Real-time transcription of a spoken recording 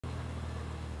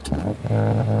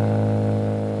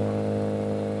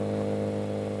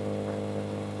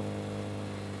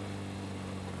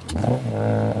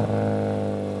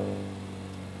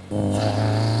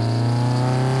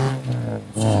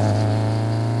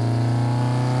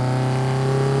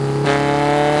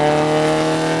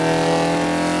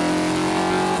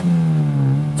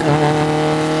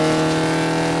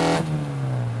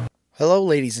Hello,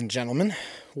 ladies and gentlemen.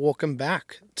 Welcome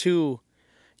back to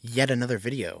yet another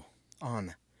video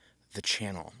on the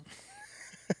channel.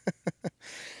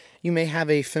 You may have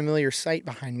a familiar sight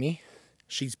behind me.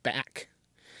 She's back.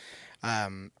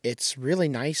 It's really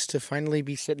nice to finally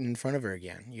be sitting in front of her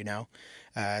again, you know.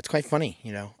 It's quite funny,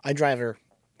 you know. I drive her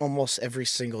almost every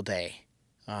single day.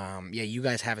 Yeah, you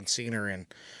guys haven't seen her in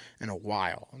a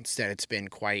while. Instead, it's been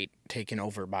quite taken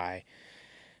over by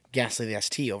Ghastly the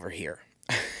ST over here.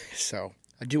 So,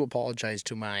 I do apologize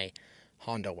to my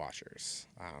Honda watchers.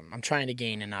 I'm trying to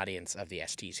gain an audience of the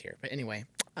STs here. But anyway,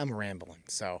 I'm rambling.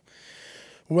 So,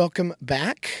 welcome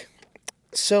back.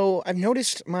 So, I've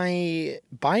noticed my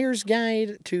buyer's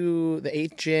guide to the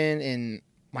 8th Gen and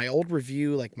my old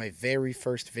review, like my very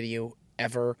first video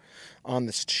ever on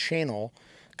this channel,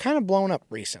 kind of blown up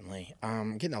recently.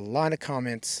 Getting a lot of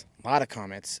comments,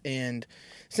 and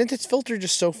since it's filtered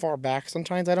just so far back,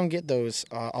 sometimes I don't get those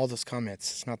all those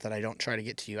comments. It's not that I don't try to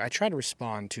get to you. I try to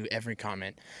respond to every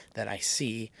comment that I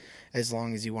see, as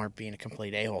long as you aren't being a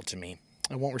complete a-hole to me.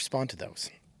 I won't respond to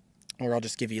those, or I'll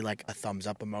just give you like a thumbs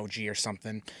up emoji or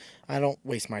something. I don't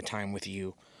waste my time with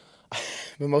you.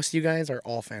 But most of you guys are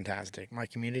all fantastic. My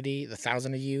community, the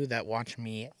 1,000 of you that watch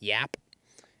me yap,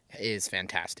 is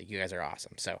fantastic. You guys are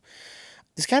awesome. So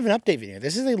this is kind of an update video.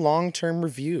 This is a long-term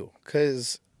review,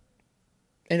 because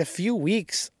in a few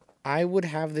weeks, I would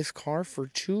have this car for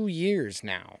 2 years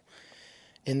now.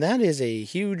 And that is a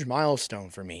huge milestone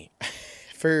for me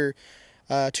for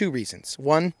 2 reasons.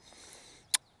 One,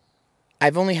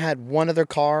 I've only had one other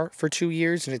car for 2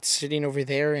 years, and it's sitting over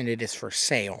there, and it is for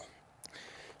sale.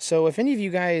 So if any of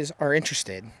you guys are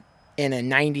interested in a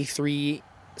 93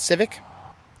 Civic,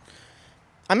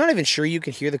 I'm not even sure you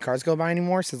can hear the cars go by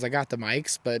anymore since I got the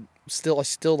mics, but I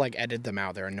still like edit them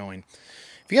out. They're annoying.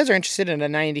 If you guys are interested in a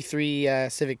 93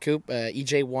 Civic Coupe,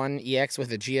 EJ1 EX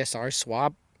with a GSR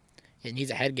swap, it needs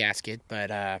a head gasket,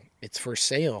 but it's for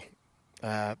sale.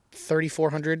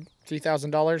 $3,400,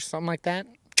 $3,000, something like that.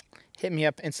 Hit me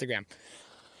up Instagram.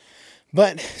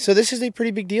 But so this is a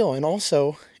pretty big deal, and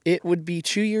also it would be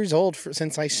 2 years old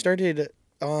since I started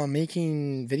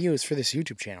making videos for this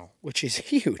YouTube channel, which is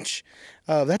huge.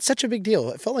 That's such a big deal.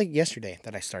 It felt like yesterday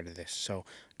that I started this. So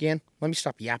again, let me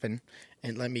stop yapping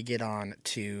and let me get on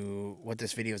to what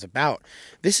this video is about.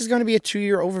 This is going to be a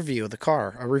 2-year overview of the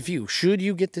car, a review. Should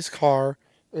you get this car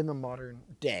in the modern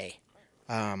day?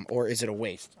 Or is it a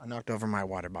waste? I knocked over my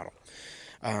water bottle.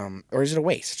 Or is it a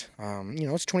waste? You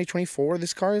know, it's 2024.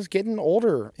 This car is getting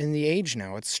older in the age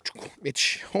now. It's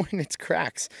showing its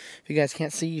cracks. If you guys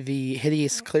can't see the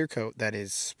hideous clear coat that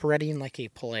is spreading like a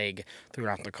plague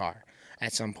throughout the car.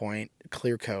 At some point,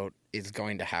 clear coat is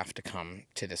going to have to come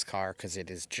to this car, because it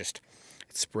is just,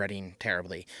 it's spreading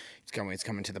terribly. It's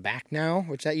coming to the back now,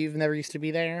 which that you've never used to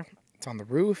be there. It's on the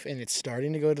roof, and it's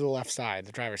starting to go to the left side,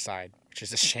 the driver's side, which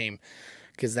is a shame,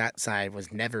 because that side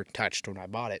was never touched when I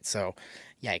bought it. So,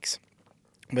 yikes.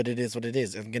 But it is what it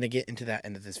is. I'm going to get into that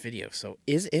end of this video. So,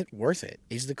 is it worth it?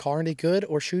 Is the car any good,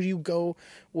 or should you go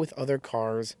with other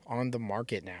cars on the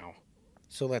market now?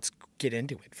 So, let's get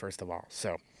into it, first of all.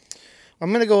 So, I'm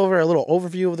going to go over a little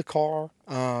overview of the car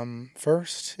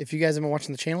first. If you guys have been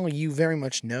watching the channel, you very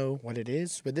much know what it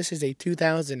is. But this is a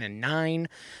 2009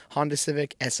 Honda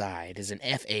Civic Si. It is an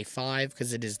FA5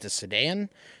 because it is the sedan.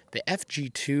 The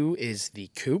FG2 is the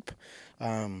coupe.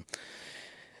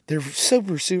 They're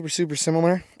super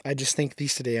similar. I just think the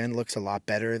sedan looks a lot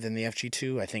better than the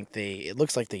FG2. I think it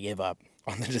looks like they give up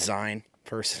on the design.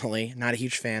 Personally, not a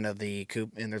huge fan of the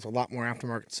coupe, and there's a lot more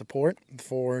aftermarket support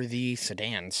for the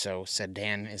sedan. So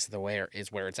sedan is where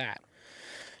it's at.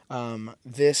 The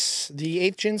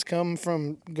 8th gens go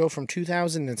from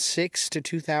 2006 to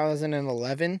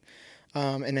 2011.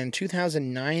 And then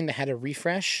 2009, they had a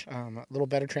refresh, a little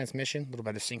better transmission, a little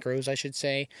better synchros, I should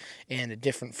say, and a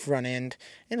different front end,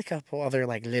 and a couple other,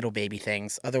 like, little baby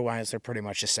things. Otherwise, they're pretty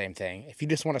much the same thing. If you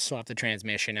just want to swap the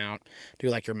transmission out, do,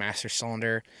 like, your master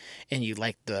cylinder, and you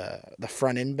like the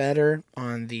front end better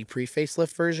on the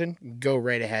pre-facelift version, go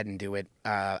right ahead and do it.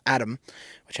 Adam,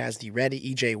 which has the red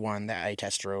EJ1 that I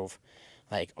test drove,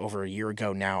 like, over a year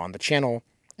ago now on the channel,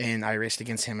 and I raced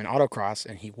against him in autocross,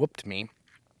 and he whooped me.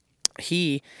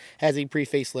 He has a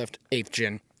pre-facelift 8th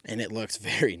gen, and it looks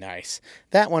very nice.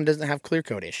 That one doesn't have clear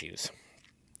coat issues.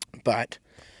 But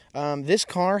This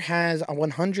car has a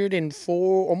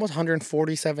 104, almost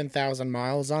 147,000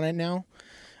 miles on it now.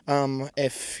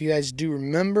 If you guys do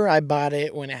remember, I bought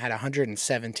it when it had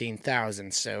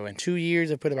 117,000. So in 2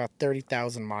 years, I put about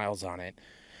 30,000 miles on it.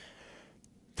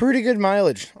 Pretty good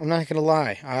mileage. I'm not gonna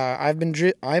lie. I've been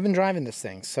driving this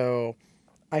thing, so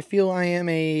I feel I am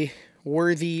a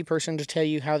worthy person to tell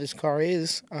you how this car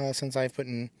is. Since I put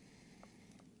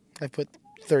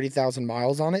 30,000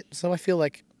 miles on it, so I feel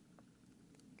like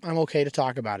I'm okay to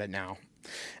talk about it now.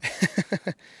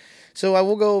 So I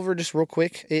will go over just real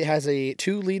quick. It has a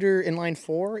 2-liter inline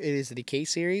 4. It is the K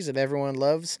series that everyone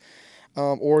loves,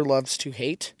 or loves to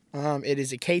hate. It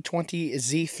is a K20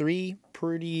 Z3.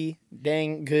 Pretty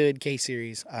dang good K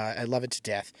series. I love it to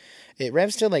death. It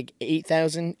revs to like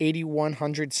 8,000,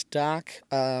 8,100 stock,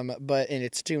 but in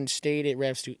its tuned state, it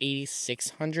revs to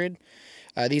 8,600.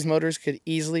 These motors could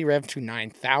easily rev to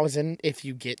 9,000 if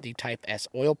you get the Type S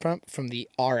oil pump from the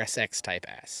RSX Type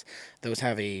S. Those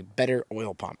have a better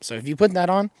oil pump. So if you put that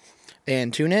on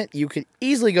and tune it, you could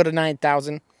easily go to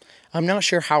 9,000. I'm not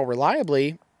sure how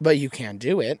reliably, but you can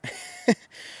do it.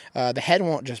 The head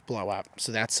won't just blow up,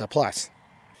 so that's a plus.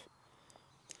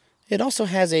 It also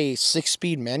has a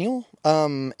 6-speed manual,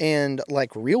 and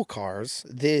like real cars,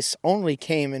 this only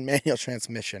came in manual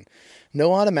transmission.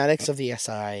 No automatics of the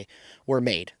SI were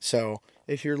made. So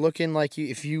if you're looking like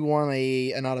if you want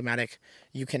an automatic,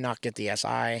 you cannot get the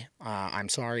SI. I'm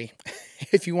sorry.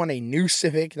 If you want a new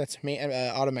Civic that's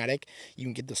automatic, you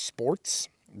can get the Sports.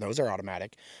 Those are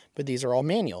automatic, but these are all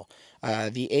manual.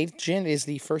 The 8th gen is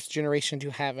the first generation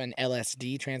to have an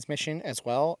LSD transmission as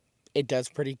well. It does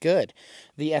pretty good.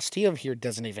 The ST over here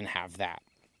doesn't even have that,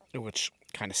 which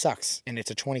kind of sucks. And it's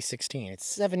a 2016. It's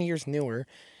 7 years newer,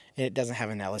 and it doesn't have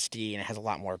an LSD, and it has a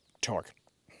lot more torque.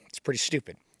 It's pretty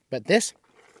stupid. But this,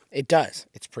 it does.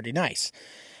 It's pretty nice.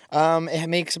 It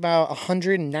makes about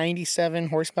 197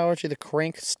 horsepower to the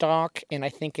crank stock, and I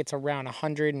think it's around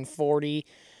 140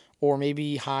 or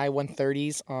maybe high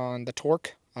 130s on the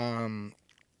torque.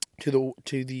 To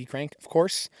the crank, of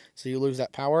course, so you lose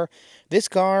that power. This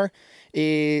car,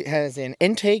 it has an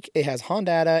intake, it has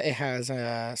Honda, it has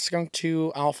a Skunk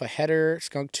 2 Alpha header,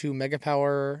 Skunk 2 Mega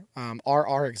Power,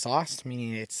 RR exhaust,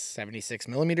 meaning it's 76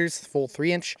 millimeters, full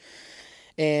 3-inch,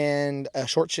 and a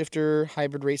short shifter,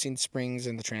 hybrid racing springs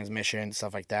in the transmission,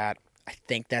 stuff like that. I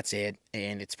think that's it,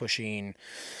 and it's pushing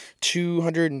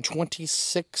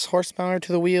 226 horsepower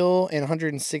to the wheel and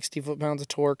 160 foot-pounds of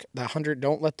torque.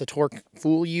 Don't let the torque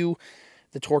fool you.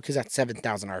 The torque is at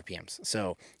 7,000 RPMs,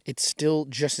 so it's still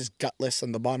just as gutless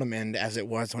on the bottom end as it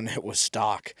was when it was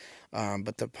stock,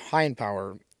 but the high-end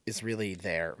power is really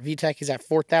there. VTEC is at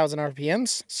 4,000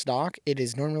 RPMs stock. It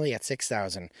is normally at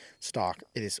 6,000 stock.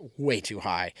 It is way too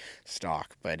high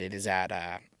stock, but it is at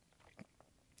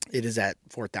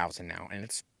 4,000 now, and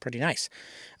it's pretty nice.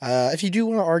 If you do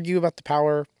want to argue about the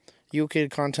power, you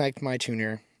could contact my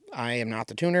tuner. I am not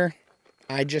the tuner.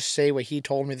 I just say what he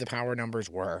told me the power numbers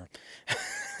were.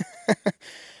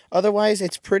 Otherwise,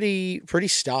 it's pretty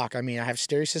stock. I mean, I have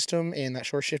stereo system, and that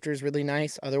short shifter is really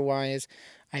nice. Otherwise,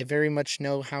 I very much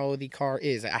know how the car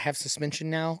is. I have suspension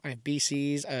now. I have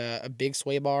BCs, a big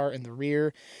sway bar in the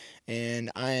rear, and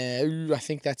I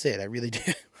think that's it. I really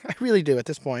do. I really do at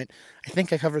this point. I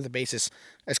think I covered the basis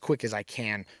as quick as I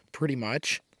can, pretty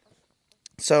much.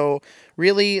 So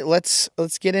really, let's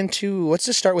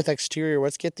just start with exterior.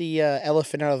 Let's get the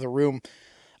elephant out of the room.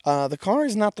 The car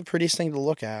is not the prettiest thing to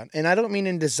look at, and I don't mean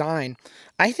in design.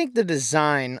 I think the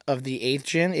design of the 8th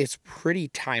gen is pretty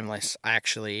timeless,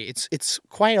 actually. It's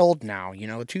quite old now, you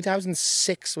know.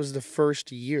 2006 was the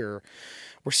first year.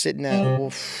 We're sitting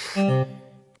at...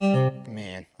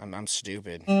 Man, I'm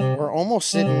stupid. We're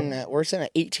sitting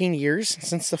at 18 years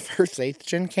since the first 8th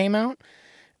gen came out.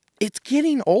 It's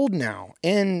getting old now,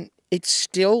 and it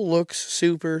still looks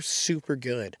super, super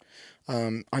good.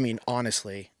 I mean,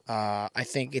 honestly, I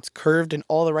think it's curved in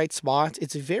all the right spots.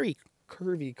 It's a very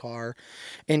curvy car,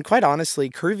 and quite honestly,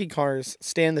 curvy cars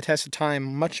stand the test of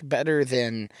time much better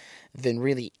than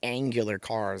really angular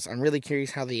cars. I'm really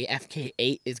curious how the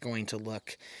FK8 is going to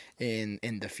look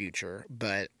in the future,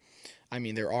 but I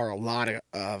mean, there are a lot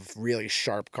of really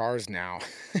sharp cars now.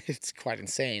 It's quite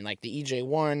insane, like the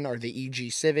EJ1 or the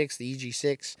EG Civics, the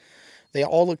EG6. They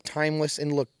all look timeless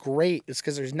and look great. It's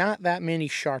because there's not that many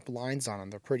sharp lines on them.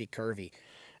 They're pretty curvy.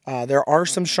 There are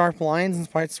some sharp lines in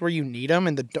spots where you need them.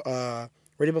 And right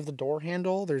above the door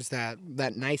handle, there's that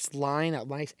nice line, that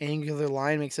nice angular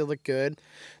line, makes it look good.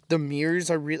 The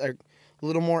mirrors are a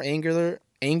little more angular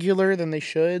than they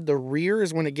should. The rear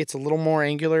is when it gets a little more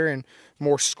angular and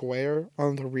more square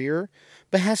on the rear,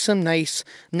 but has some nice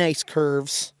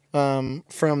curves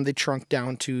from the trunk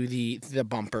down to the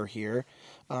bumper here.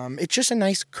 It's just a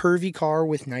nice curvy car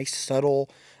with nice subtle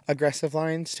aggressive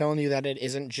lines, telling you that it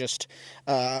isn't just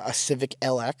a Civic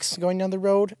LX going down the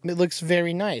road. It looks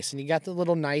very nice, and you got the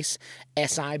little nice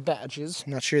SI badges.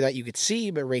 Not sure that you could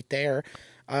see, but right there,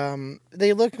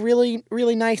 they look really,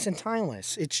 really nice and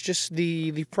timeless. It's just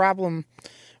the problem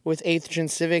with 8th Gen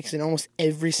Civics and almost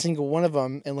every single one of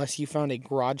them, unless you found a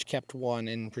garage kept one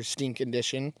in pristine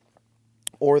condition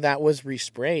or that was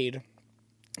resprayed,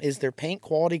 is their paint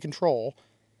quality control.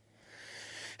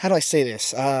 How do I say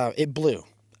this? It blew.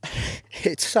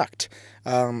 It sucked.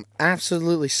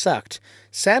 Absolutely sucked.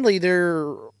 Sadly,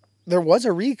 there was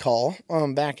a recall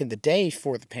back in the day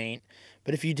for the paint,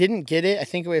 but if you didn't get it, I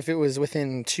think if it was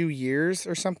within 2 years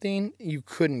or something, you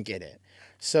couldn't get it.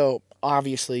 So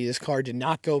obviously, this car did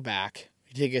not go back.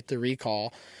 We did get the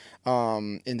recall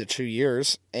in the 2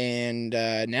 years, and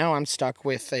now I'm stuck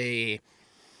with a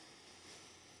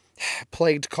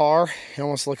plagued car. It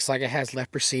almost looks like it has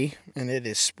leprosy, and it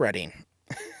is spreading.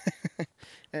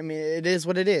 I mean, it is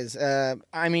what it is.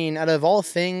 I mean, out of all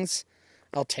things,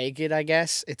 I'll take it, I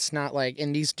guess. It's not like,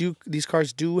 and these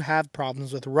cars do have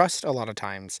problems with rust a lot of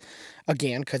times.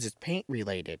 Again, because it's paint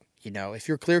related. You know, if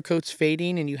your clear coat's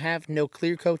fading and you have no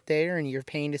clear coat there and your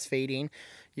paint is fading,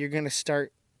 you're going to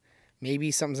start, maybe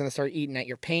something's going to start eating at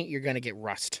your paint. You're going to get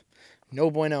rust.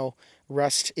 No bueno.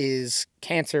 Rust is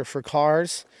cancer for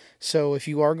cars. So if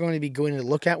you are going to be going to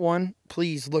look at one,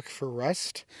 please look for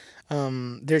rust.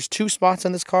 There's 2 spots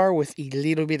on this car with a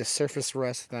little bit of surface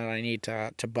rust that I need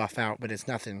to buff out, but it's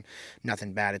nothing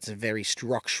bad. It's a very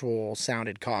structural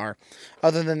sounded car.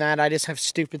 Other than that, I just have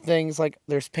stupid things like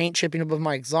there's paint chipping above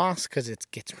my exhaust because it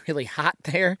gets really hot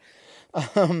there.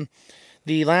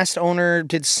 The last owner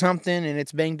did something and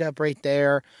it's banged up right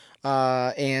there.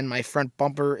 And my front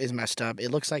bumper is messed up.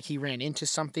 It looks like he ran into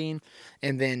something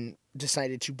and then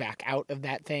decided to back out of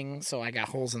that thing, so I got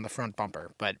holes in the front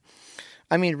bumper. But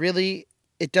I mean, really,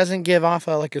 it doesn't give off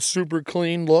like a super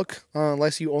clean look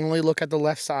unless you only look at the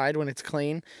left side when it's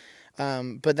clean.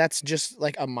 But that's just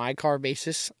like a my car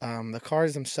basis. The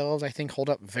cars themselves, I think, hold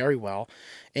up very well,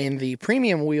 and the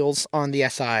premium wheels on the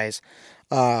SIs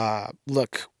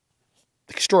look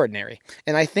extraordinary.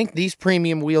 And I think these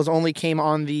premium wheels only came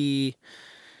on the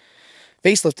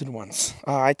facelifted ones.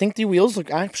 I think the wheels look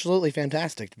absolutely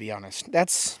fantastic, to be honest.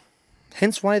 That's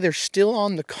hence why they're still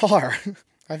on the car.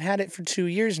 I've had it for 2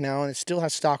 years now, and it still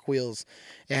has stock wheels.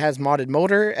 It has modded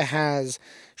motor, it has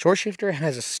short shifter, it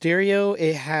has a stereo,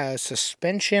 it has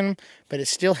suspension, but it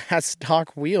still has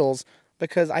stock wheels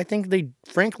because I think they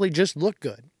frankly just look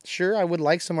good. Sure, I would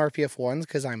like some RPF ones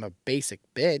because I'm a basic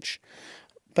bitch,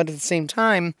 but at the same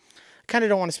time, I kind of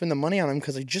don't want to spend the money on them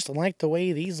because I just like the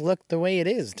way these look the way it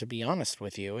is, to be honest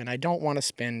with you. And I don't want to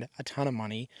spend a ton of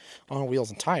money on wheels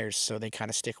and tires, so they kind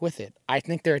of stick with it. I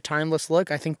think they're a timeless look.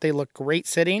 I think they look great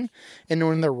sitting, and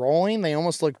when they're rolling, they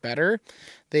almost look better.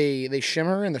 They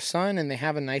shimmer in the sun, and they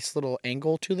have a nice little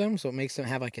angle to them, so it makes them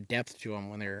have like a depth to them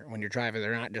when you're driving.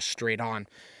 They're not just straight on.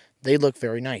 They look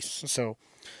very nice. So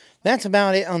that's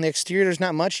about it on the exterior. There's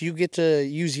not much. You get to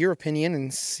use your opinion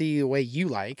and see the way you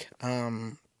like.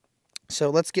 So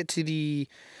let's get to the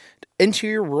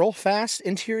interior real fast.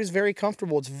 Interior is very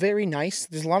comfortable. It's very nice.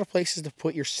 There's a lot of places to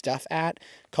put your stuff at.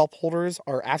 Cup holders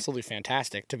are absolutely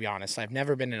fantastic, to be honest. I've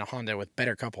never been in a Honda with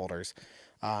better cup holders.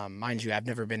 Mind you, I've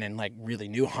never been in like really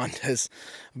new Hondas,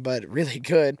 but really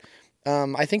good.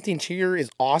 I think the interior is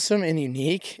awesome and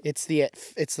unique. It's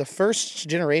the first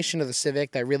generation of the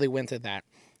Civic that really went to that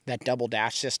double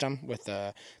dash system with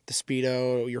the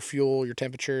speedo, your fuel, your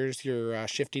temperatures, your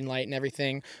shifting light and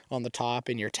everything on the top,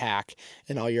 and your tack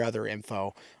and all your other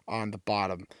info on the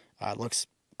bottom. Looks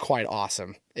quite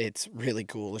awesome. It's really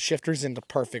cool. The shifter's in the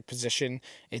perfect position.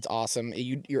 It's awesome.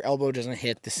 Your elbow doesn't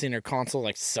hit the center console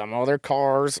like some other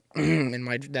cars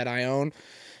that I own.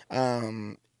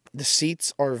 The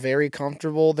seats are very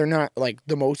comfortable. They're not like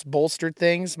the most bolstered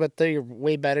things, but they're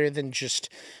way better than just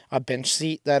a bench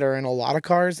seat that are in a lot of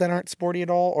cars that aren't sporty at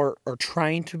all, or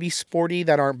trying to be sporty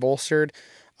that aren't bolstered.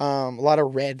 A lot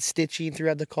of red stitching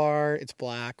throughout the car. It's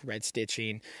black, red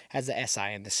stitching. Has the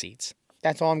SI in the seats.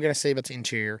 That's all I'm going to say about the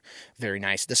interior. Very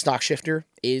nice. The stock shifter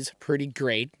is pretty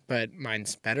great, but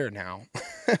mine's better now.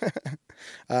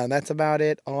 That's about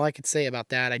it. All I could say about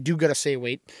that. I do got to say,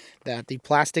 that the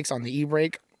plastics on the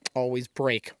e-brake always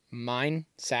break. Mine,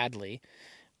 sadly,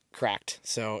 cracked.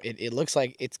 So it looks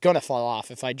like it's going to fall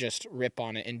off if I just rip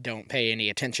on it and don't pay any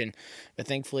attention. But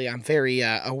thankfully, I'm very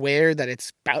aware that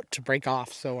it's about to break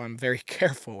off, so I'm very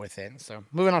careful with it. So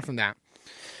moving on from that.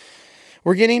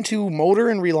 We're getting to motor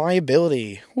and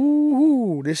reliability.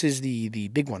 Ooh, this is the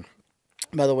big one.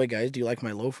 By the way, guys, do you like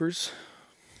my loafers?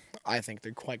 I think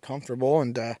they're quite comfortable,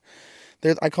 and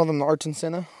I call them the Arts and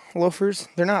Senna loafers.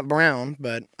 They're not brown,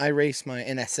 but I race my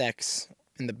NSX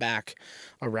in the back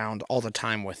around all the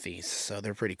time with these, so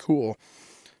they're pretty cool.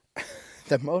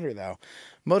 The motor, though,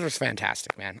 motor's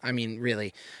fantastic, man. I mean,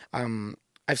 really.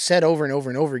 I've said over and over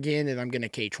and over again that I'm gonna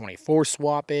K24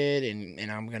 swap it, and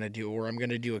I'm gonna do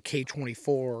a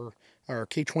K24 or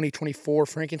K2024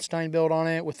 Frankenstein build on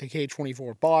it with the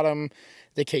K24 bottom,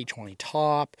 the K20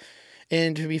 top.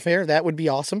 And to be fair, that would be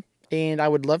awesome. And I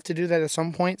would love to do that at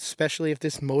some point, especially if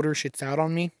this motor shits out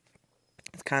on me.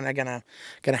 It's kind of gonna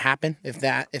happen. If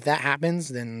that happens,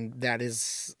 then that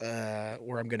is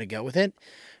where I'm gonna go with it.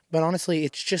 But honestly,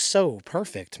 it's just so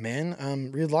perfect,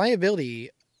 man.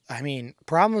 Reliability. I mean,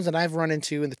 problems that I've run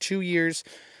into in the 2 years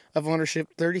of ownership,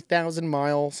 30,000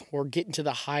 miles, or getting to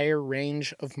the higher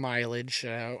range of mileage,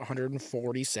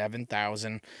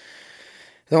 147,000.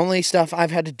 The only stuff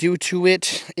I've had to do to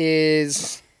it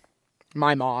is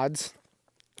my mods.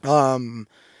 The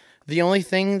only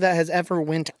thing that has ever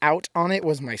went out on it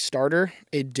was my starter.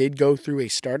 It did go through a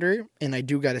starter, and I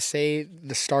do gotta say,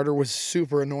 the starter was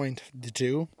super annoying to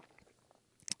do.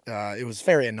 It was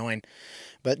very annoying,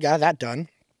 but got that done.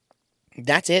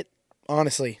 That's it,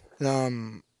 honestly.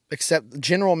 Except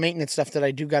general maintenance stuff that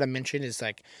I do gotta mention is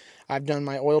like, I've done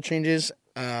my oil changes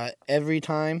every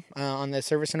time on the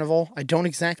service interval. I don't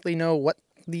exactly know what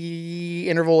the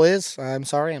interval is. I'm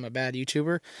sorry, I'm a bad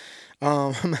YouTuber.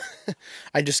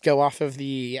 I just go off of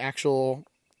the actual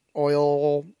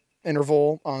oil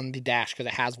interval on the dash because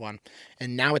it has one.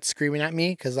 And now it's screaming at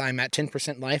me because I'm at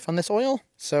 10% life on this oil.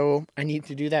 So I need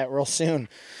to do that real soon.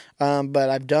 But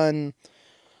I've done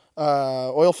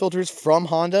oil filters from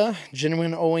Honda,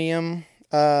 genuine OEM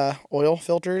oil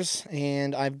filters,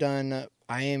 and I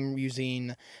am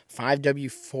using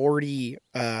 5W40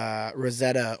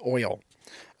 Rosetta oil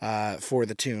for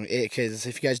the tune. Because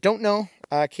if you guys don't know,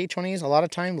 K20s a lot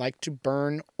of time like to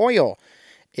burn oil.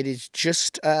 It is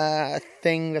just a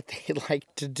thing that they like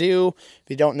to do. If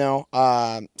you don't know,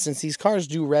 since these cars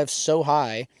do rev so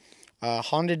high,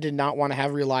 Honda did not want to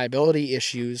have reliability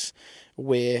issues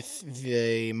with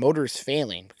the motors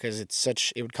failing because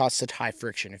it would cause such high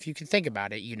friction. If you can think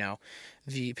about it,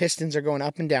 the pistons are going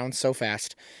up and down so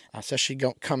fast, especially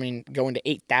going to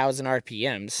 8,000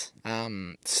 RPMs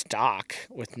stock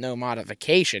with no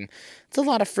modification. It's a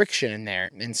lot of friction in there,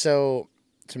 and so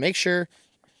to make sure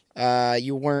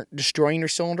you weren't destroying your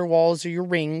cylinder walls or your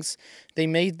rings, they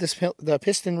made the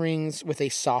piston rings with a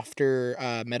softer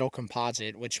metal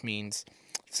composite, which means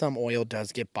some oil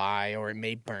does get by, or it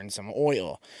may burn some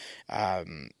oil.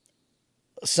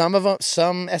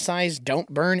 Some SIs don't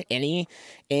burn any,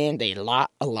 and a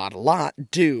lot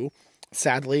do.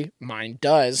 Sadly, mine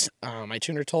does. My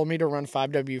tuner told me to run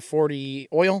 5W40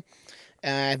 oil.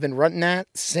 I've been running that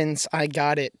since I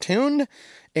got it tuned,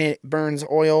 and it burns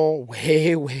oil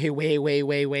way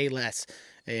less,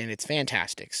 and it's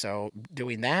fantastic. So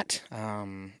doing that,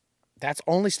 that's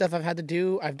only stuff I've had to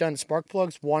do. I've done spark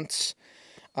plugs once.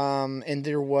 And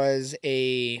there was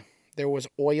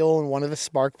oil in one of the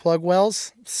spark plug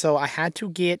wells, so I had to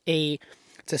get to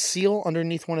seal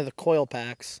underneath one of the coil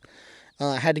packs.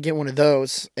 I had to get one of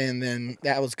those, and then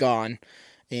that was gone.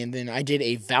 And then I did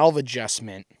a valve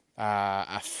adjustment.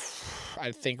 I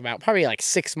think about probably like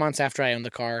 6 months after I owned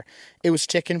the car. It was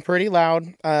ticking pretty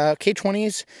loud.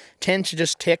 K20s tend to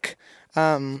just tick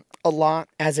a lot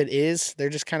as it is. They're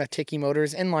just kind of ticky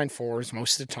motors. Inline fours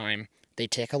most of the time. They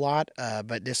tick a lot,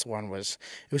 but this one was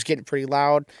getting pretty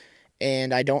loud,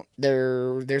 and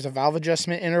there's a valve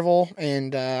adjustment interval,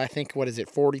 and I think,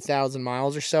 40,000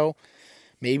 miles or so,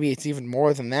 maybe it's even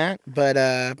more than that, but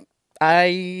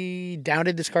I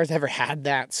doubted this car's ever had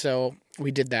that, so we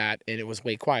did that, and it was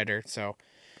way quieter, so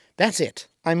that's it.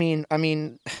 I mean,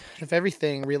 of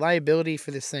everything, reliability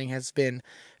for this thing has been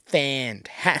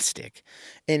fantastic,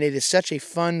 and it is such a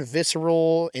fun,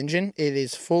 visceral engine. It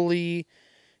is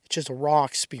just a raw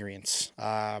experience,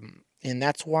 and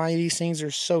that's why these things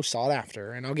are so sought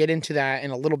after, and I'll get into that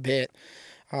in a little bit.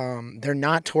 They're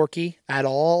not torquey at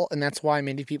all, and that's why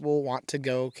many people want to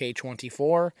go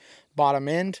K24 bottom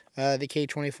end. The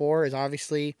K24 is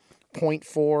obviously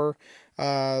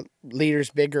 0.4 liters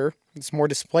bigger. It's more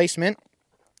displacement,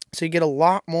 so you get a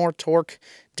lot more torque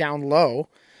down low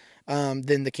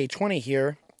than the K20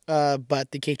 here,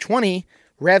 but the K20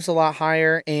 revs a lot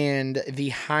higher, and the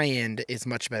high end is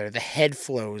much better. The head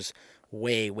flows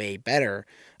way better.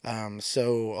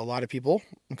 So a lot of people,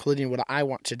 including what I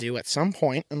want to do at some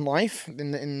point in life,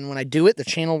 and when I do it, the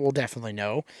channel will definitely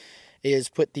know, is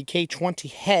put the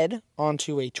K20 head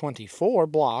onto a 24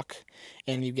 block,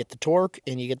 and you get the torque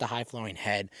and you get the high-flowing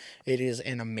head. It is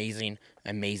an amazing,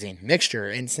 amazing mixture.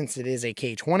 And since it is a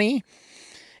K20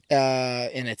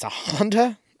 and it's a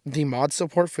Honda, the mod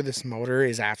support for this motor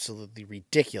is absolutely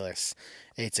ridiculous.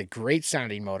 It's a great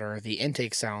sounding motor. The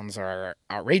intake sounds are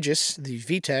outrageous. The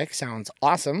VTEC sounds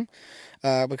awesome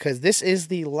because this is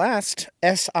the last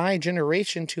SI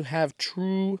generation to have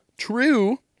true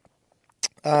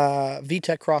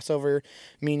VTEC crossover,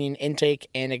 meaning intake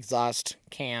and exhaust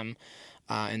cam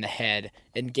in the head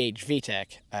engage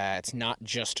VTEC. It's not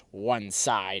just one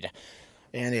side.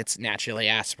 And it's naturally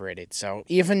aspirated. So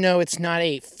even though it's not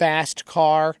a fast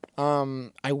car,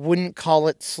 I wouldn't call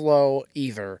it slow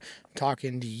either. I'm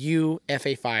talking to you,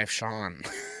 FA5 Sean.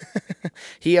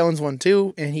 He owns one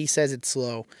too, and he says it's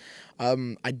slow.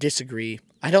 I disagree.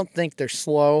 I don't think they're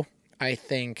slow. I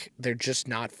think they're just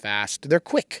not fast. They're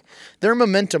quick. They're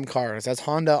momentum cars, as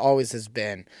Honda always has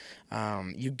been.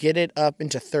 You get it up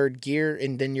into third gear,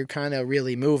 and then you're kind of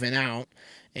really moving out.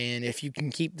 And if you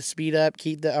can keep the speed up,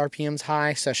 keep the RPMs high,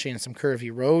 especially in some curvy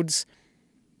roads,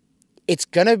 it's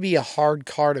going to be a hard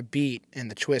car to beat in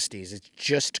the twisties. It's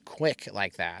just quick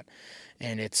like that.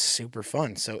 And it's super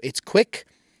fun. So it's quick.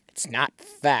 It's not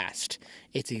fast.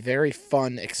 It's a very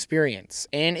fun experience.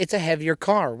 And it's a heavier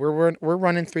car. We're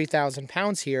running 3,000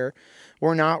 pounds here.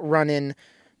 We're not running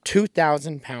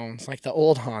 2,000 pounds like the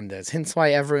old Hondas. Hence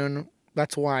why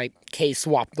that's why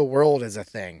K-Swap the world is a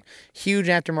thing. Huge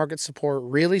aftermarket support,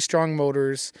 really strong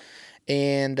motors,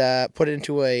 and put it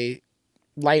into a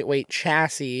lightweight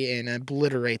chassis and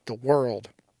obliterate the world.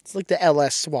 It's like the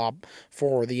LS swap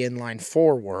for the inline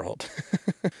 4 world.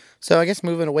 So I guess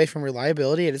moving away from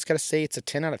reliability, I just got to say it's a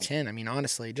 10 out of 10. I mean,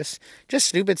 honestly, just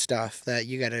stupid stuff that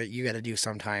you gotta do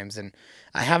sometimes. And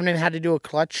I haven't even had to do a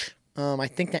clutch. I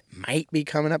think that might be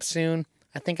coming up soon.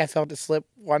 I think I felt it slip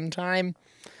one time.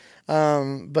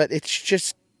 But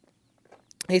it's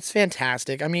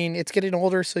fantastic. I mean, it's getting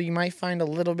older, so you might find a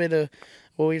little bit of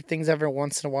weird things every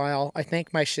once in a while. I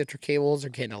think my shifter cables are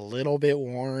getting a little bit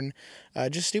worn.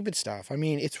 Just stupid stuff. I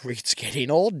mean, it's getting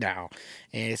old now,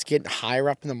 and it's getting higher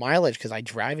up in the mileage because I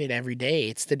drive it every day.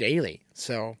 It's the daily.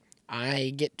 So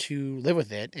I get to live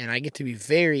with it, and I get to be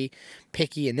very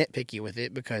picky and nitpicky with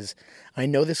it because I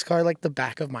know this car like the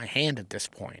back of my hand at this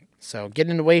point. So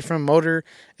getting away from motor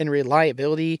and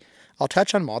reliability, I'll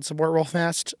touch on mod support real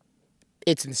fast.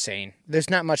 It's insane. There's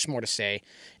not much more to say.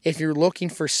 If you're looking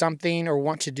for something or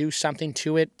want to do something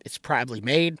to it, it's probably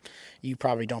made. You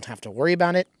probably don't have to worry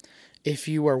about it. If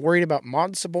you are worried about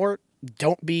mod support,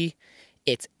 don't be.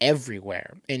 It's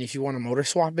everywhere. And if you want to motor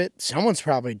swap it, someone's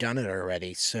probably done it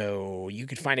already. So you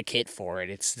could find a kit for it.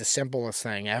 It's the simplest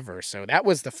thing ever. So that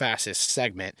was the fastest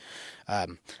segment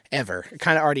ever. I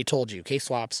kind of already told you.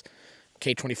 K-swaps,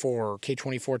 K24,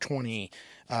 K2420.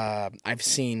 I've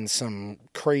seen some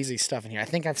crazy stuff in here. I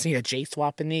think I've seen a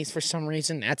J-swap in these for some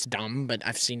reason. That's dumb, but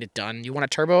I've seen it done. You want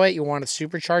to turbo it? You want to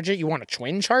supercharge it? You want to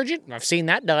twin charge it? I've seen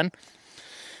that done.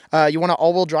 You want to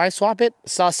all-wheel drive swap it?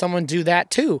 Saw someone do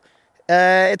that too.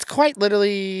 It's quite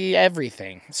literally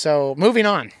everything. So moving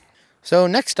on. So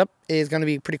next up is going to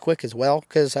be pretty quick as well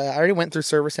because I already went through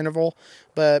service interval,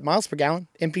 but miles per gallon,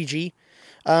 MPG.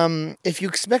 If you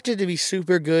expect it to be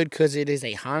super good because it is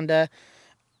a Honda,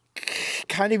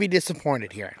 kind of be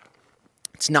disappointed here.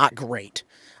 It's not great.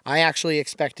 I actually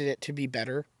expected it to be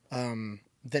better than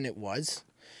it was.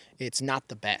 It's not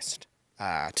the best,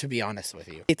 to be honest with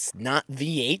you. It's not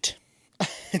V8.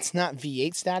 It's not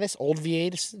V8 status, old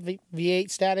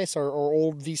V8 status or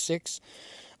old V6.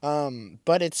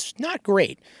 But it's not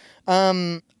great.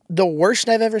 The worst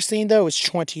I've ever seen, though, is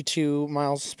 22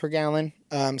 miles per gallon.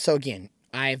 So again,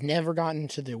 I've never gotten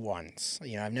to the ones.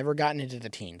 You know, I've never gotten into the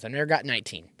teens. I've never got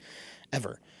 19,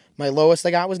 ever. My lowest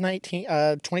I got was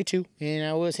 22, and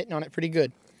I was hitting on it pretty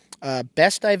good.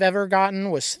 Best I've ever gotten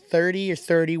was 30 or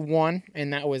 31,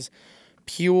 and that was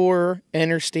pure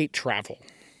interstate travel.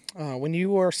 When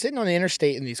you are sitting on the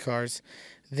interstate in these cars,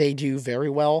 they do very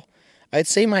well. I'd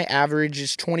say my average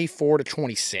is 24 to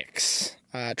 26.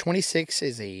 26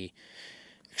 is a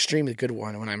extremely good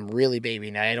one when I'm really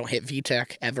babying. I don't hit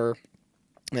VTEC ever,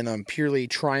 and I'm purely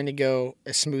trying to go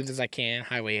as smooth as I can,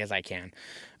 highway as I can.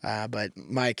 But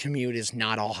my commute is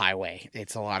not all highway.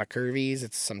 It's a lot of curvies,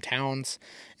 it's some towns,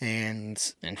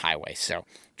 and highway. So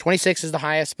 26 is the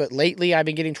highest, but lately I've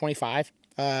been getting 25.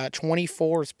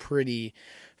 24 is pretty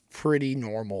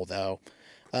normal, though.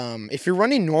 If you're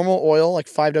running normal oil, like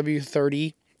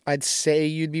 5W30, I'd say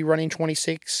you'd be running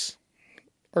 26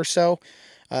 or so.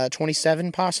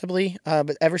 27 possibly.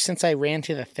 But ever since I ran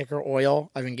to the thicker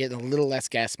oil, I've been getting a little less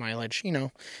gas mileage. You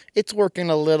know, it's working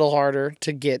a little harder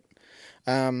to get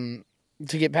to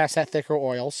get past that thicker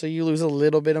oil. So you lose a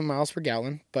little bit of miles per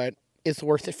gallon, but it's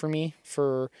worth it for me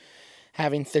for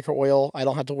having thicker oil. I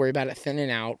don't have to worry about it thinning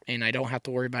out, and I don't have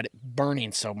to worry about it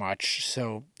burning so much.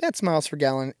 So that's miles per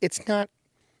gallon. It's not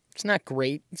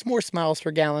great. It's more miles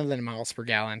per gallon than miles per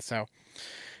gallon. So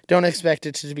don't expect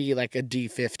it to be like a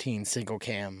D15 single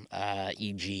cam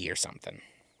EG or something.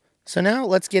 So now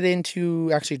let's get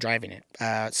into actually driving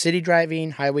it. City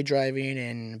driving, highway driving,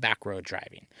 and back road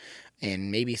driving.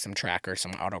 And maybe some track or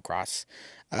some autocross.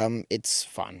 It's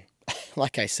fun.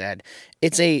 Like I said,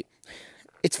 it's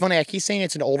funny. I keep saying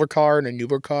it's an older car and a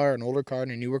newer car, an older car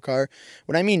and a newer car.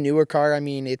 When I mean newer car, I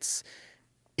mean it's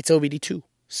OBD2.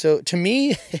 So to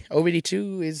me,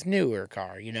 OBD2 is newer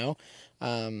car, you know.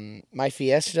 My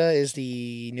Fiesta is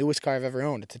the newest car I've ever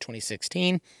owned. It's a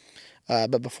 2016.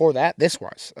 But before that, this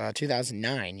was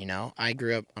 2009, you know. I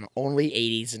grew up on only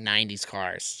 80s and 90s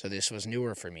cars, so this was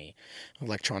newer for me.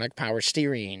 Electronic power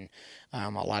steering, a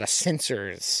lot of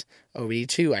sensors.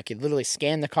 OBD2, I could literally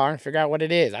scan the car and figure out what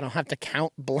it is. I don't have to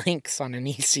count blinks on an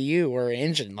ECU or an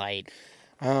engine light.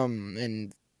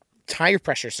 And tire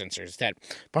pressure sensors that,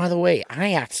 by the way,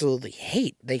 I absolutely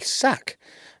hate. They suck.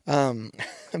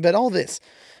 But all this.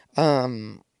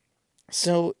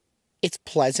 So it's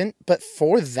pleasant, but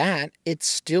for that, it's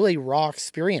still a raw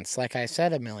experience, like I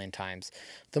said a million times.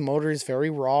 The motor is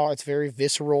very raw, it's very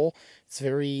visceral, it's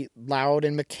very loud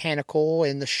and mechanical,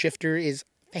 and the shifter is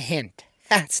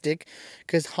fantastic,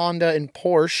 because Honda and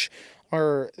Porsche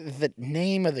are the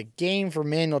name of the game for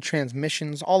manual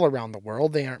transmissions all around the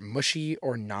world. They aren't mushy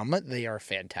or numb, they are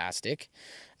fantastic.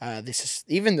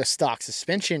 Even the stock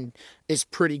suspension is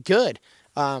pretty good.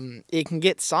 It can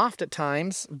get soft at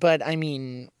times, but I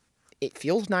mean, it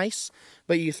feels nice,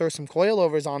 but you throw some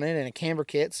coilovers on it and a camber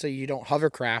kit so you don't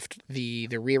hovercraft the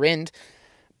rear end.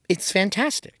 It's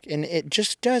fantastic, and it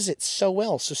just does it so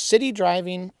well. So city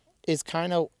driving is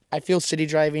I feel city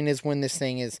driving is when this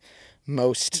thing is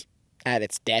most at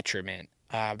its detriment,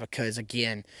 because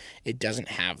again, it doesn't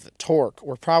have the torque.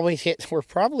 We're probably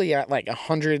at like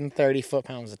 130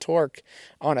 foot-pounds of torque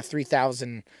on a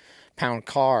 3,000 pound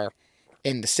car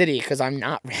in the city, because I'm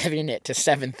not revving it to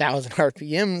 7,000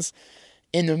 RPMs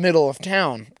in the middle of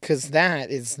town, because that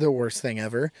is the worst thing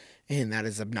ever, and that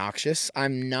is obnoxious.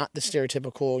 I'm not the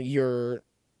stereotypical,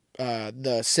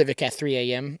 the Civic at 3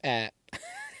 a.m. in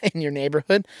your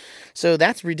neighborhood, so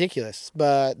that's ridiculous.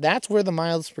 But that's where the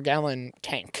miles per gallon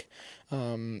tank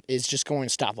is just going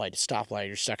stoplight to stoplight.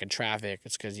 You're stuck in traffic.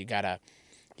 It's because you gotta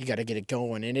get it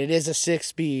going, and it is a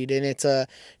 6-speed, and it's a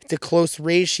close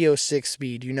ratio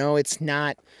 6-speed. You know, it's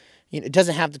not, it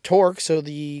doesn't have the torque, so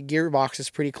the gearbox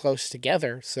is pretty close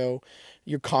together. So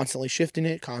you're constantly shifting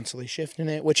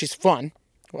it, which is fun.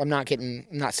 I'm not saying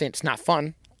it's not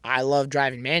fun. I love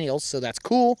driving manuals, so that's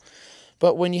cool.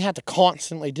 But when you have to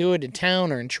constantly do it in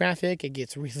town or in traffic, it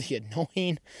gets really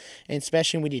annoying. And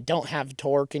especially when you don't have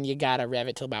torque and you gotta rev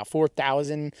it to about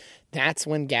 4,000, that's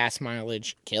when gas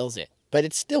mileage kills it. But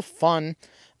it's still fun,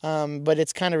 but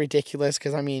it's kind of ridiculous,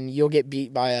 because, I mean, you'll get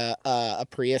beat by a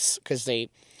Prius because they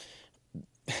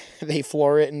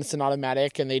floor it and it's an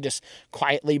automatic, and they just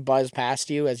quietly buzz past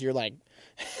you as you're, like,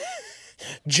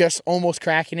 just almost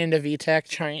cracking into VTEC,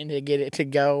 trying to get it to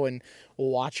go and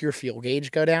watch your fuel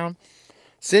gauge go down.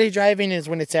 City driving is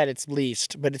when it's at its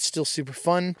least, but it's still super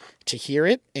fun to hear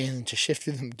it and to shift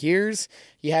through them gears.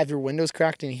 You have your windows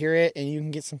cracked and hear it, and you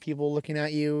can get some people looking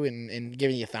at you and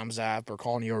giving you a thumbs up or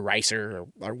calling you a racer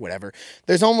or whatever.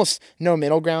 There's almost no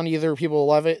middle ground. Either people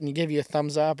love it and you give you a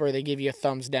thumbs up, or they give you a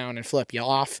thumbs down and flip you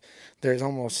off. There's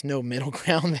almost no middle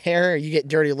ground there. You get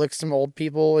dirty looks from old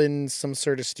people in some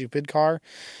sort of stupid car.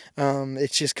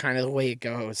 It's just kind of the way it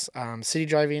goes. City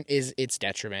driving is its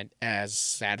detriment, as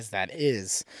sad as that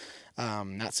is.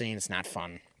 Not saying it's not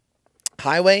fun.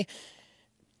 Highway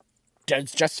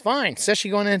does just fine,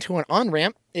 especially going into an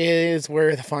on-ramp is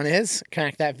where the fun is.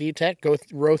 Connect that VTEC,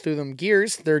 row through them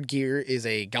gears. Third gear is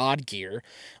a god gear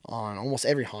on almost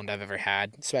every Honda I've ever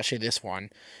had, especially this one.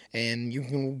 And you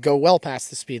can go well past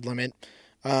the speed limit,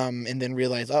 and then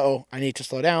realize, uh-oh, I need to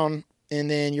slow down, and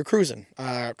then you're cruising.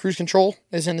 Cruise control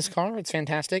is in this car. It's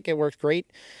fantastic. It works great,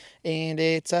 and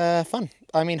it's fun.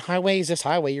 I mean, highway is just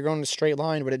highway. You're going in a straight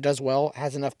line, but it does well. It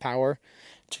has enough power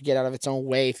to get out of its own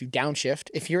way if you downshift.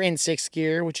 If you're in 6th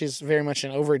gear, which is very much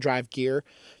an overdrive gear,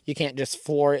 you can't just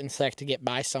floor it and select to get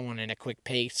by someone in a quick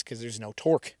pace, because there's no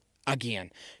torque. Again,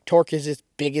 torque is its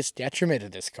biggest detriment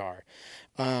of this car.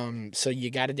 So you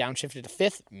got to downshift it to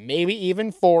 5th, maybe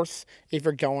even 4th if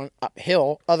you're going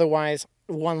uphill. Otherwise,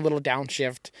 one little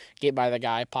downshift, get by the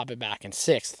guy, pop it back in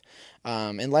 6th.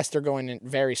 Unless they're going in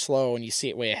very slow and you see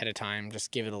it way ahead of time,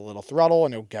 just give it a little throttle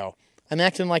and it'll go. I'm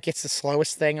acting like it's the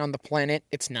slowest thing on the planet.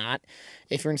 It's not.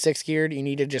 If you're in 6th gear, you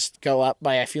need to just go up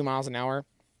by a few miles an hour,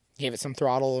 give it some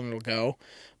throttle, and it'll go.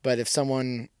 But if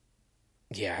someone's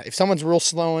real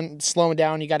slowing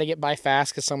down, you got to get by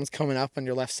fast because someone's coming up on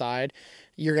your left side,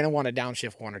 you're going to want to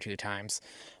downshift 1 or 2 times.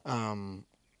 And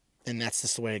that's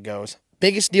just the way it goes.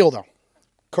 Biggest deal, though.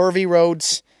 Curvy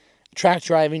roads, track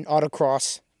driving,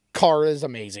 autocross. Car is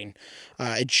amazing.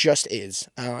 It just is.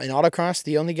 In autocross,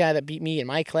 the only guy that beat me in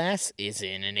my class is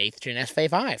in an 8th Gen Si.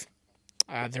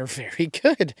 They're very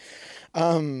good.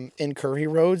 In curvy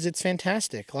roads, it's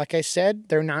fantastic. Like I said,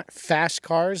 they're not fast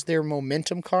cars. They're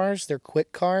momentum cars. They're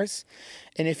quick cars.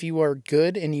 And if you are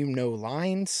good and you know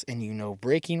lines and you know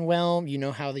braking well, you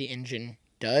know how the engine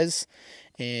does,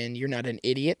 and you're not an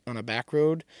idiot on a back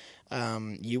road,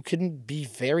 you can be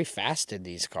very fast in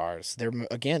these cars. They're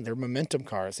momentum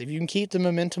cars. If you can keep the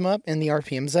momentum up and the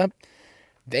RPMs up,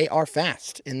 they are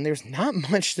fast. And there's not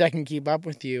much that can keep up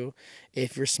with you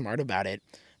if you're smart about it,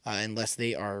 unless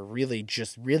they are really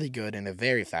good in a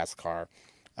very fast car.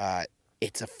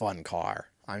 It's a fun car.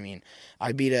 I mean,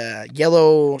 I beat a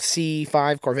yellow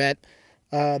C5 Corvette.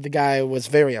 The guy was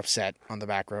very upset on the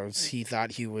back roads. He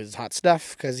thought he was hot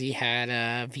stuff because he had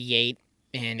a V8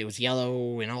 and it was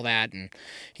yellow and all that. And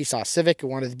he saw a Civic and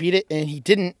wanted to beat it, and he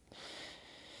didn't.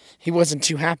 He wasn't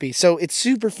too happy. So it's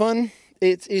super fun.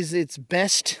 It is its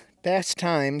best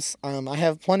times. I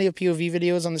have plenty of POV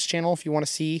videos on this channel if you want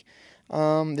to see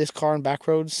this car on back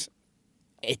roads.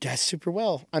 It does super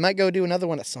well. I might go do another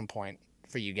one at some point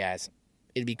for you guys.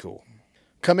 It'd be cool.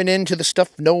 Coming into the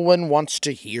stuff no one wants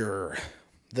to hear.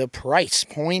 The price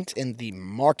point in the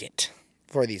market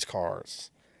for these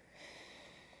cars.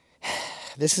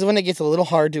 This is when it gets a little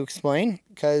hard to explain,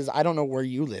 because I don't know where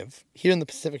you live. Here in the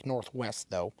Pacific Northwest,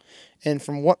 though. And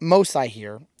from what most I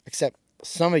hear, except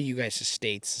some of you guys'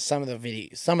 states, some of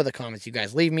the comments you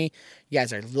guys leave me, you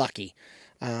guys are lucky.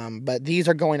 But these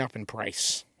are going up in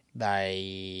price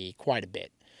by quite a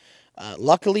bit.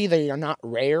 Luckily, they are not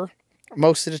rare.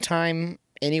 Most of the time,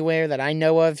 anywhere that I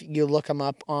know of, you look them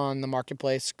up on the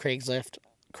marketplace, Craigslist.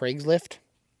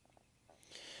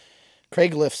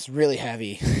 Craigslist's really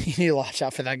heavy. You need to watch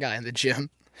out for that guy in the gym.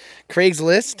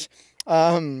 Craigslist,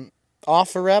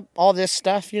 offer up all this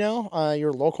stuff,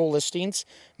 your local listings.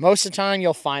 Most of the time,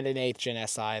 you'll find an 8th Gen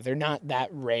Si. They're not that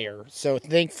rare. So,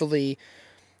 thankfully,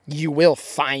 you will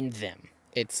find them.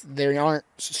 They're not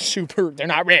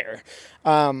rare.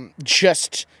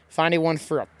 Just finding one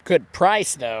for a good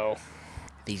price, though.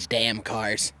 These damn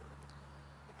cars.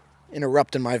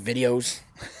 Interrupting my videos.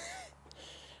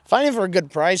 Finding for a good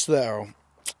price, though,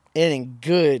 and in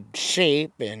good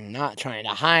shape, and not trying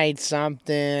to hide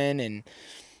something, and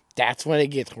that's when it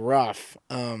gets rough.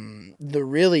 The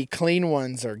really clean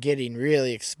ones are getting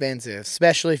really expensive,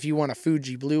 especially if you want a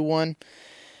Fuji Blue one.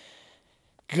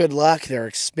 Good luck, they're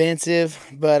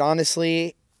expensive, but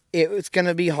honestly, it's going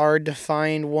to be hard to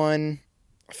find one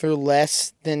for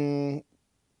less than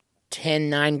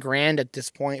 9 grand at this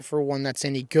point for one that's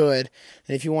any good.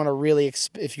 And if you want a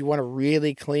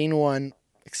really clean one,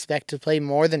 expect to pay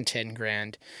more than 10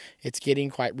 grand. It's getting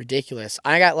quite ridiculous.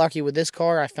 I got lucky with this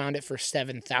car. I found it for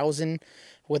 $7,000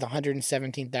 with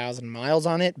 117,000 miles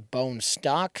on it, bone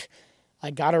stock.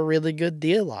 I got a really good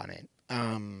deal on it.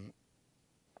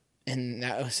 And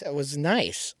that was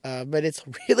nice. But it's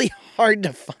really hard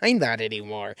to find that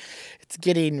anymore. It's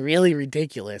getting really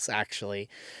ridiculous, actually.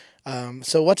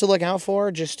 So what to look out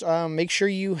for, just make sure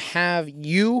you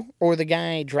or the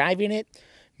guy driving it,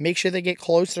 make sure they get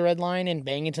close to the red line and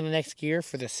bang into the next gear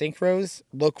for the synchros.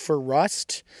 Look for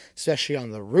rust, especially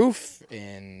on the roof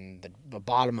and the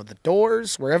bottom of the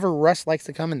doors, wherever rust likes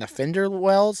to come in the fender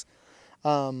wells.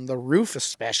 The roof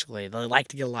especially, they like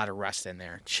to get a lot of rust in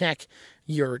there. Check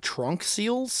your trunk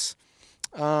seals.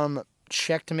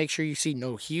 Check to make sure you see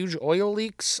no huge oil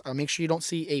leaks. Make sure you don't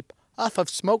see a puff of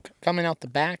smoke coming out the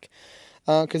back,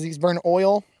 because these burn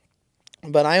oil.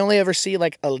 But I only ever see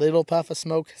like a little puff of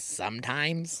smoke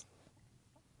sometimes.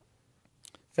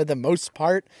 For the most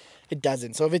part, it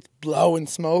doesn't. So if it's blowing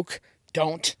smoke,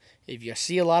 don't. If you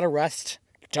see a lot of rust,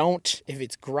 don't. If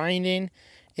it's grinding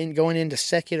and going into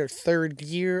 2nd or 3rd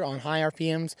gear on high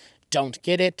RPMs, don't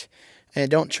get it. And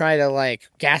don't try to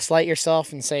gaslight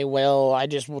yourself and say, well, I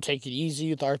just will take it easy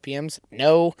with RPMs.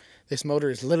 No, this motor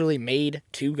is literally made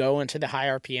to go into the high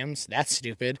RPMs. That's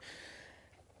stupid.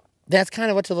 That's kind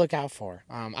of what to look out for.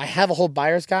 I have a whole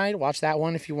buyer's guide. Watch that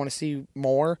one if you want to see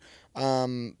more.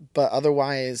 But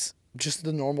otherwise, just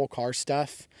the normal car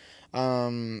stuff.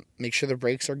 Make sure the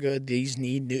brakes are good.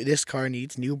 This car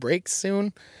needs new brakes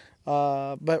soon.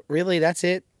 But really, that's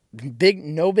it.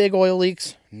 no big oil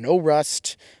leaks, no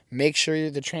rust. Make sure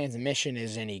the transmission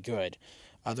is any good.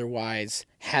 Otherwise,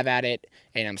 have at it.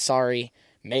 And I'm sorry,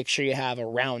 make sure you have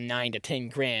around 9 to 10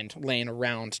 grand laying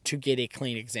around to get a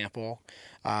clean example.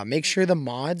 Make sure the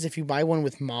mods, if you buy one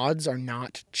with mods, are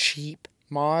not cheap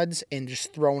mods and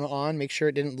just thrown on. Make sure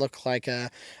it didn't look like a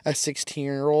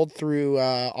 16-year-old threw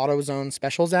AutoZone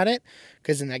specials at it,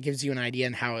 because then that gives you an idea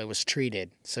on how it was treated.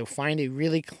 So find a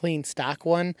really clean stock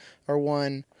one,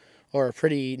 or a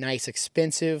pretty nice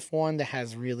expensive one that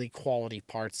has really quality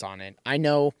parts on it. I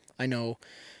know,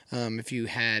 if you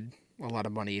had a lot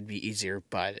of money, it'd be easier,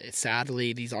 but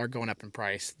sadly, these are going up in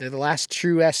price. They're the last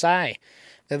true SI.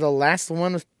 They're the last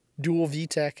one with dual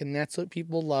VTEC, and that's what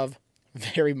people love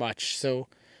very much. So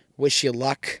wish you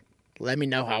luck. Let me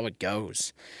know how it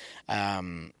goes.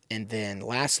 And then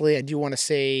lastly, I do want to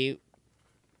say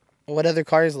what other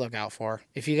cars to look out for.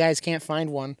 If you guys can't find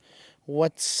one,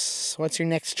 what's your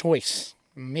next choice?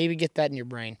 Maybe get that in your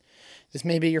brain. This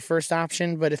may be your first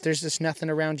option, but if there's just nothing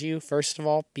around you, first of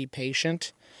all, be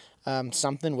patient.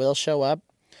 Something will show up.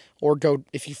 Or go,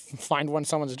 if you find one in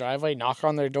someone's driveway, knock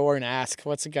on their door and ask,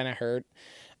 what's it going to hurt?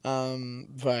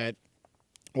 But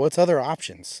what's other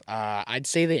options? I'd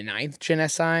say the 9th Gen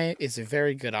Si is a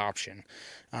very good option.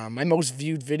 My most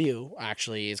viewed video,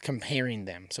 actually, is comparing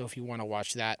them. So if you want to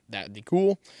watch that, that'd be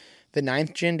cool. The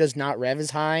 9th Gen does not rev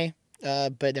as high,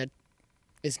 but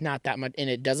it's not that much. And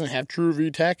it doesn't have true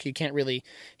VTEC. You can't really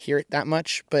hear it that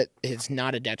much, but it's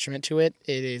not a detriment to it.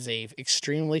 It is a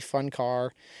extremely fun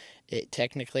car. It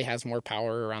technically has more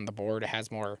power around the board. It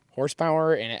has more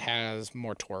horsepower, and it has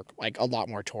more torque, like a lot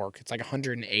more torque. It's like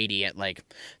 180 at like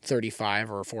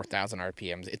 35 or 4,000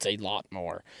 RPMs. It's a lot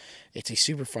more. It's a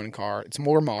super fun car. It's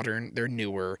more modern. They're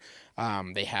newer.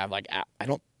 They have like,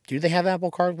 do they have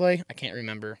Apple CarPlay? I can't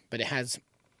remember, but it has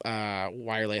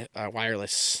wireless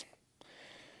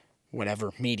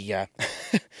whatever media.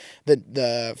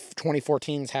 The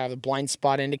 2014s have a blind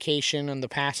spot indication on the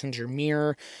passenger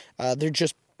mirror. They're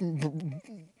just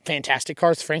fantastic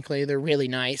cars, frankly. They're really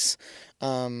nice.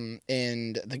 And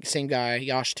the same guy,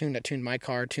 Yosh Tune, that tuned my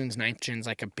car, tunes 9th Gens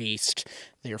like a beast.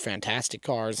 They're fantastic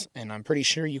cars, and I'm pretty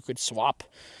sure you could swap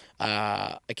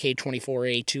a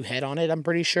K24A2 head on it, I'm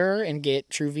pretty sure, and get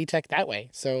true VTEC that way.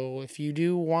 So if you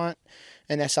do want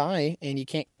an SI and you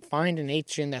can't find an 8th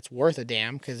Gen that's worth a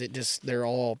damn, because they're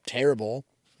all terrible,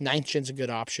 9th Gen's a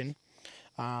good option.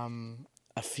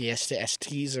 A Fiesta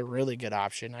ST is a really good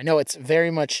option. I know it's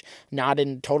very much not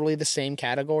in totally the same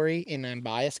category, and I'm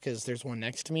biased because there's one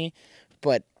next to me,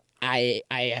 but I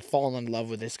have fallen in love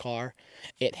with this car.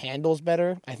 It handles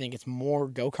better. I think it's more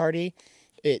go-karty.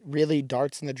 It really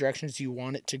darts in the directions you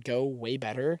want it to go way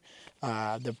better.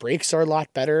 The brakes are a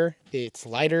lot better. It's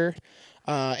lighter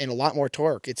and a lot more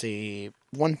torque. It's a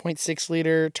 1.6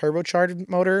 liter turbocharged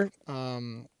motor,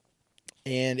 and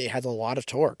it has a lot of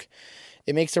torque.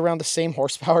 It makes around the same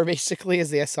horsepower, basically, as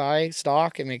the SI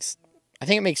stock. I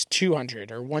think it makes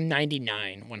 200 or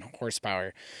 199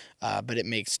 horsepower, but it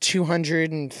makes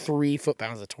 203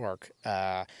 foot-pounds of torque,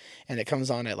 and it comes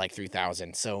on at like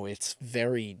 3,000, so it's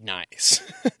very nice.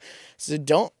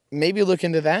 So maybe look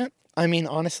into that. I mean,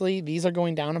 honestly, these are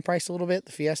going down in price a little bit,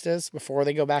 the Fiestas, before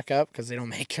they go back up, because they don't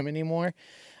make them anymore.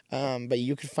 But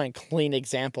you could find clean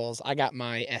examples. I got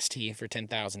my ST for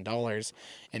 $10,000,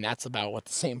 and that's about what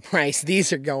the same price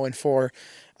these are going for.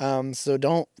 So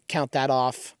don't count that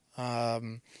off.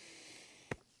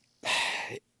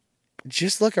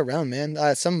 Just look around,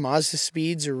 man. Some Mazda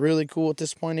speeds are really cool at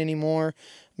this point anymore.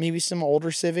 Maybe some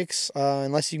older Civics,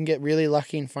 unless you can get really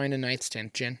lucky and find a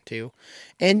 9th Gen too.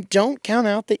 And don't count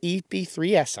out the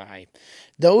EP3 SI.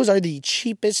 Those are the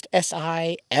cheapest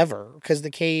SI ever, because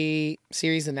the K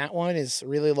series in that one is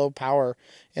really low power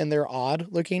and they're odd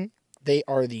looking. They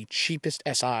are the cheapest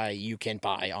SI you can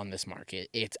buy on this market.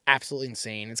 It's absolutely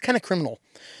insane. It's kind of criminal.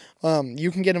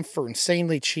 You can get them for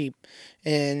insanely cheap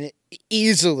and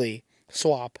easily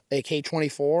swap a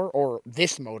K24 or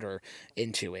this motor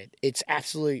into it. It's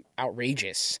absolutely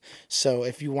outrageous. So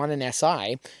if you want an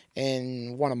SI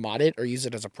and want to mod it or use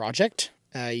it as a project,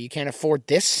 you can't afford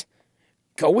this,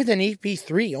 go with an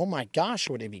EP3. Oh my gosh,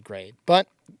 would it be great? But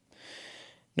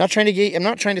I'm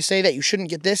not trying to say that you shouldn't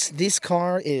get this. This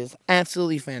car is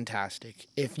absolutely fantastic.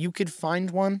 If you could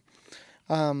find one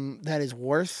that is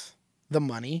worth the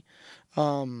money,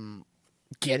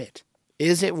 get it.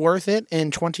 Is it worth it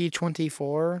in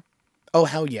 2024? Oh,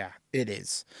 hell yeah, it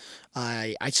is.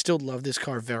 I still love this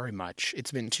car very much.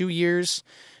 It's been 2 years,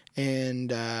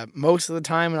 and most of the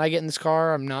time when I get in this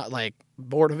car, I'm not, like,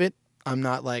 bored of it. I'm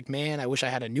not like, man, I wish I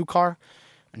had a new car.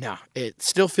 No, it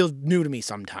still feels new to me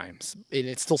sometimes.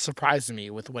 It still surprises me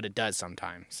with what it does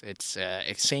sometimes. It's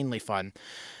insanely fun.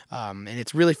 And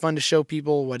it's really fun to show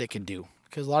people what it can do.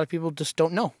 Because a lot of people just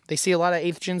don't know. They see a lot of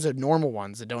 8th gens or normal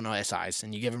ones that don't know SIs.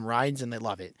 And you give them rides and they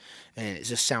love it. And it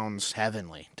just sounds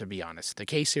heavenly, to be honest. The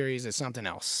K-Series is something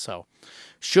else. So,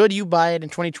 should you buy it in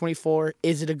 2024?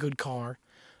 Is it a good car?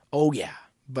 Oh, yeah.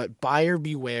 But buyer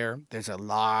beware. There's a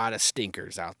lot of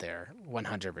stinkers out there.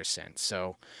 100%.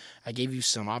 So, I gave you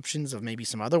some options of maybe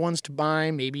some other ones to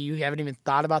buy. Maybe you haven't even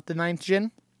thought about the 9th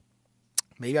gen.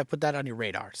 Maybe I put that on your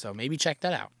radar, so maybe check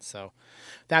that out. So,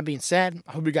 that being said,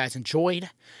 I hope you guys enjoyed.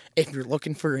 If you're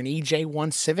looking for an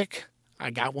EJ1 Civic,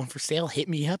 I got one for sale. Hit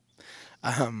me up.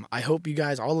 I hope you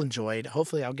guys all enjoyed.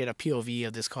 Hopefully, I'll get a POV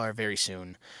of this car very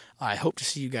soon. I hope to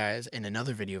see you guys in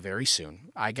another video very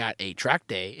soon. I got a track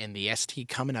day in the ST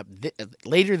coming up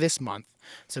later this month,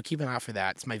 so keep an eye out for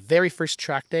that. It's my very first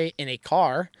track day in a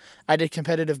car. I did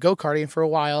competitive go-karting for a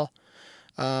while.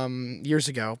 Years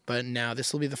ago, but now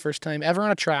this will be the first time ever on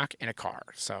a track in a car,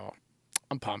 so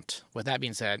I'm pumped. With that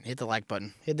being said, hit the like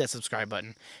button, hit that subscribe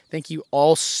button. Thank you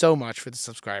all so much for the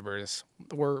subscribers.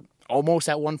 We're almost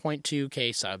at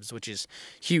 1.2k subs, which is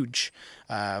huge.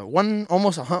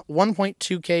 Almost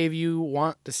 1.2k of you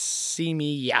want to see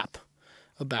me yap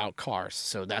about cars,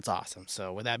 so that's awesome.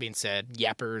 So with that being said,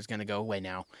 Yapper is gonna go away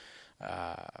now.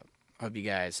 Hope you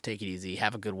guys take it easy,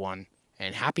 have a good one,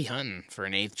 and happy hunting for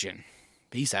an 8th gen.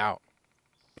 Peace out.